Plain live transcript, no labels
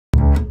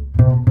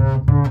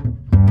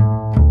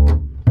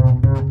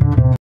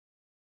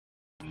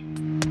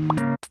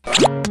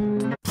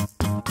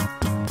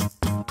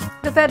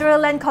The Federal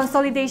Land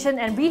Consolidation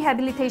and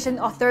Rehabilitation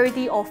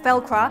Authority, or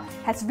Felcra,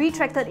 has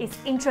retracted its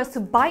interest to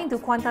buy into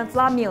Kuantan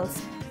Flour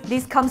Mills.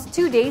 This comes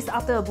 2 days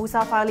after a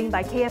Bursa filing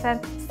by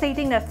KFM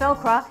stating that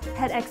Felcra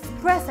had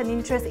expressed an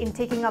interest in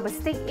taking up a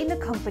stake in the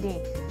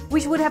company,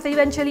 which would have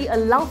eventually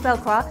allowed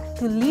Felcra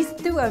to list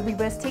through a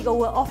reverse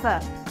takeover offer.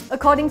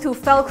 According to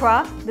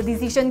Felcra, the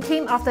decision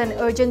came after an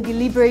urgent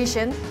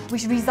deliberation,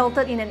 which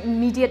resulted in an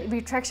immediate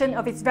retraction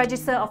of its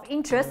register of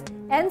interest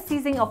and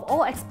ceasing of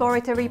all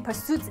exploratory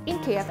pursuits in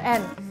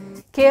KFM.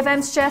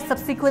 KFM's shares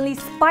subsequently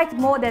spiked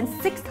more than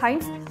 6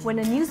 times when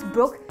the news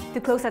broke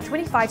to close at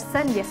 25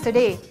 cents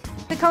yesterday.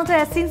 The counter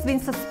has since been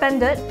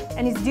suspended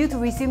and is due to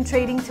resume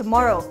trading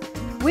tomorrow.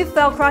 With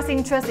Felcra's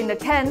interest in the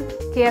can,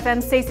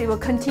 KFM says it will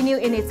continue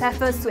in its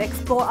efforts to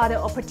explore other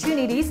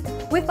opportunities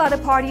with other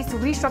parties to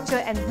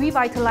restructure and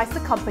revitalize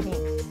the company.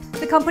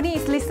 The company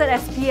is listed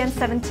as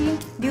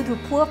PM17 due to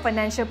poor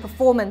financial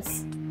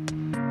performance.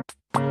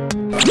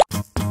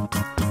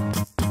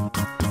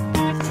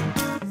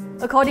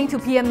 According to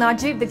PM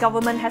Najib, the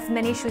government has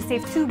managed to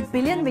save 2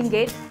 billion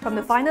ringgit from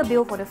the final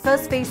bill for the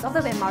first phase of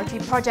the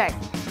MRT project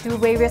through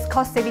various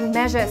cost-saving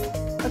measures.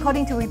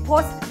 According to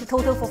reports, the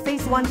total for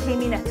Phase 1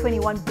 came in at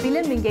 21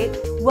 billion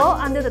ringgit, well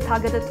under the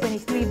targeted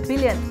 23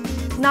 billion.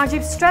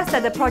 Najib stressed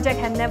that the project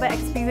had never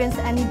experienced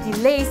any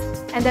delays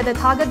and that the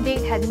target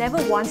date had never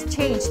once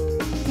changed.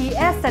 He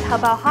adds that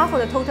about half of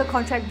the total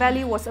contract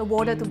value was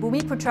awarded to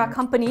Bumiputra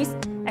companies,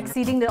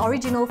 exceeding the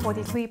original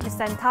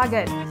 43%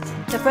 target.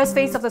 The first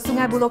phase of the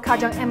Sungai Buloh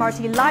Kajang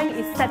MRT line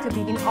is set to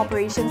begin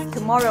operations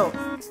tomorrow,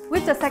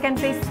 with the second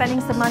phase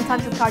spanning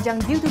Semantan to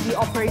Kajang due to be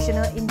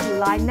operational in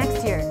July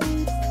next year.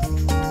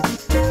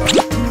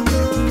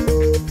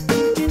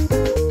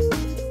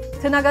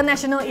 Tenaga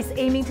Nasional is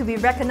aiming to be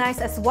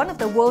recognized as one of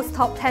the world's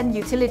top 10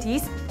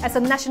 utilities as a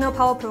national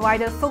power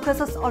provider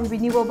focuses on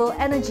renewable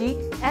energy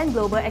and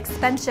global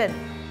expansion.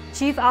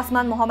 Chief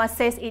Asman Mohamad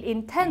says it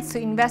intends to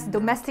invest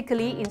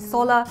domestically in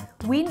solar,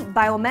 wind,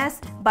 biomass,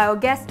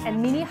 biogas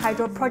and mini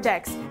hydro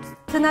projects.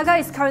 Tenaga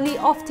is currently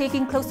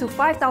off-taking close to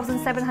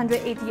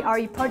 5,780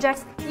 RE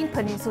projects in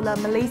Peninsular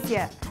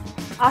Malaysia.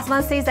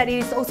 Asman says that it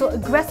is also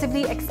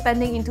aggressively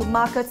expanding into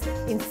markets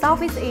in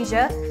Southeast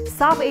Asia,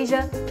 South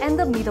Asia and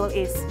the Middle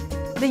East.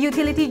 The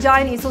utility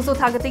giant is also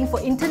targeting for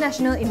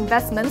international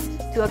investments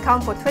to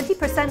account for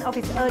 20% of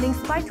its earnings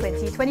by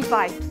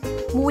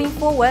 2025. Moving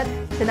forward,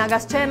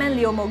 Tenaga's chairman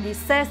Leo Mogi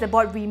says the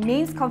board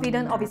remains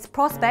confident of its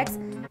prospects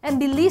and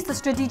believes the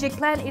strategic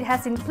plan it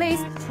has in place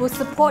will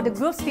support the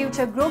group's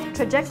future growth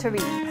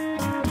trajectory.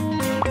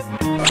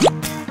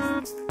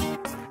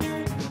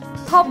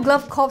 Top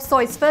Glove Corp saw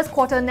its first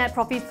quarter net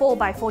profit fall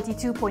by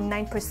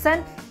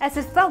 42.9% as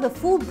it felt the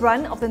full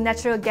brunt of the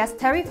natural gas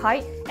tariff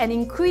hike and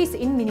increase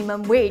in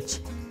minimum wage.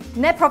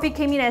 Net profit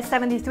came in at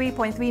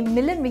 73.3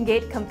 million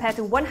ringgit compared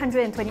to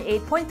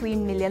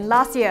 128.3 million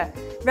last year.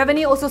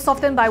 Revenue also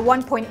softened by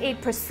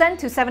 1.8%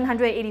 to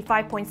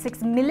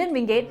 785.6 million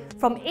ringgit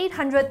from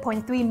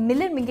 800.3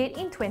 million ringgit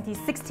in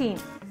 2016.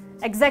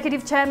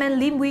 Executive Chairman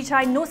Lim Wee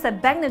Chai notes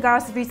that Bank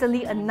Negara's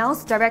recently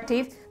announced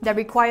directive that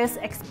requires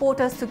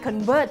exporters to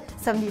convert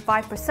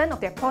 75%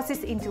 of their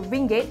profits into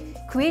ringgit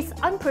creates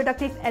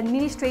unproductive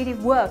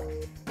administrative work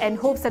and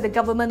hopes that the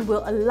government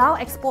will allow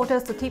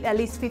exporters to keep at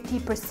least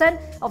 50%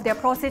 of their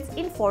profits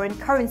in foreign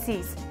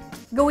currencies.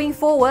 Going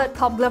forward,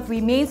 Top Glove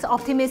remains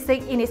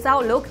optimistic in its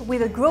outlook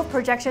with a growth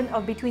projection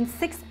of between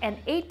 6 and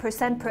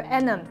 8% per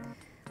annum.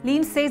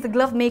 Lim says the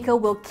glove maker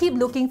will keep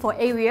looking for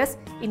areas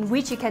in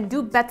which it can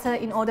do better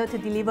in order to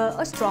deliver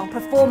a strong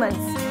performance.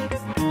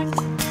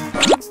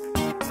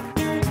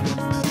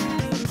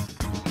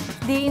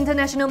 The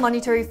International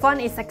Monetary Fund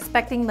is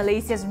expecting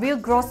Malaysia's real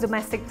gross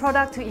domestic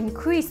product to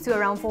increase to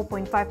around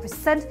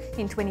 4.5%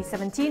 in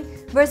 2017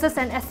 versus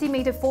an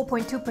estimated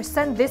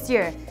 4.2% this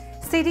year,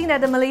 stating that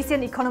the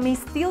Malaysian economy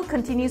still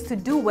continues to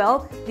do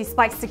well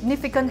despite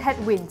significant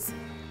headwinds.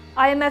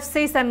 IMF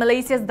says that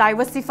Malaysia's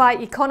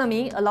diversified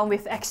economy, along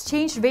with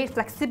exchange rate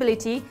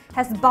flexibility,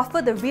 has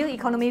buffered the real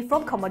economy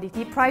from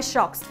commodity price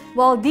shocks,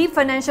 while deep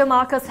financial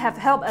markets have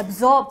helped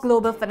absorb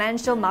global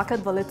financial market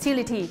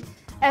volatility.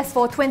 As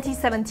for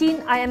 2017,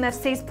 IMF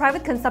says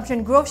private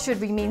consumption growth should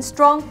remain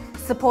strong,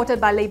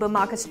 supported by labour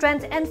market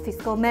strength and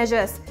fiscal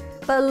measures.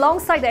 But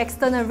alongside the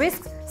external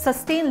risks,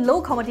 sustained low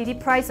commodity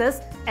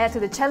prices add to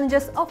the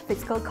challenges of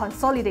fiscal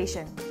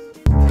consolidation.